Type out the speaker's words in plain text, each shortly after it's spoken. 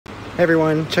Hey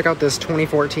everyone, check out this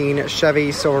 2014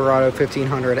 Chevy Silverado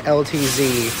 1500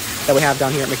 LTZ that we have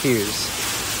down here at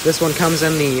McHugh's. This one comes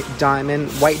in the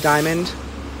white diamond,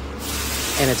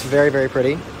 and it's very, very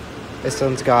pretty. This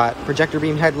one's got projector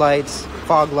beam headlights,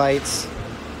 fog lights,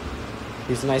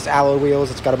 these nice alloy wheels.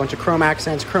 It's got a bunch of chrome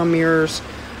accents, chrome mirrors,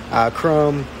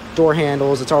 chrome door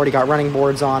handles. It's already got running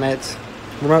boards on it,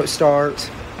 remote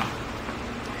start.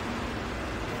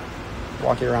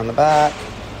 Walk you around the back.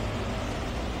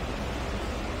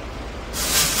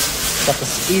 Got the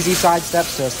easy side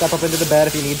steps to step up into the bed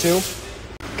if you need to.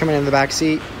 Coming in the back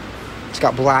seat, it's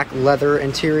got black leather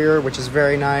interior, which is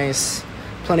very nice.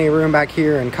 Plenty of room back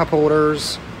here and cup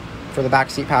holders for the back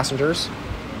seat passengers.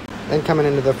 Then coming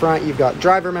into the front, you've got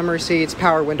driver memory seats,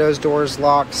 power windows, doors,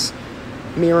 locks,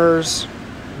 mirrors,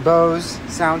 Bose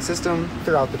sound system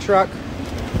throughout the truck.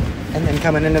 And then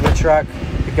coming into the truck,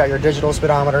 you've got your digital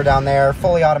speedometer down there,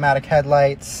 fully automatic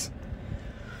headlights,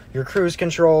 your cruise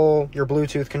control, your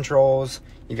Bluetooth controls.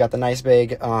 You've got the nice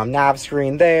big nav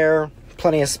screen there,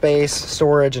 plenty of space,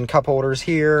 storage and cup holders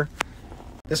here.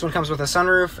 This one comes with a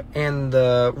sunroof, and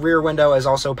the rear window is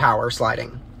also power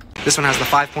sliding. This one has the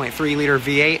 5.3 liter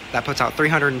V8 that puts out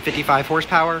 355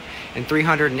 horsepower and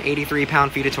 383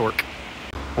 pound-feet of torque.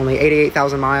 Only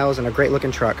 88,000 miles and a great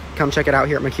looking truck. Come check it out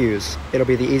here at McHugh's. It'll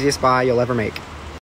be the easiest buy you'll ever make.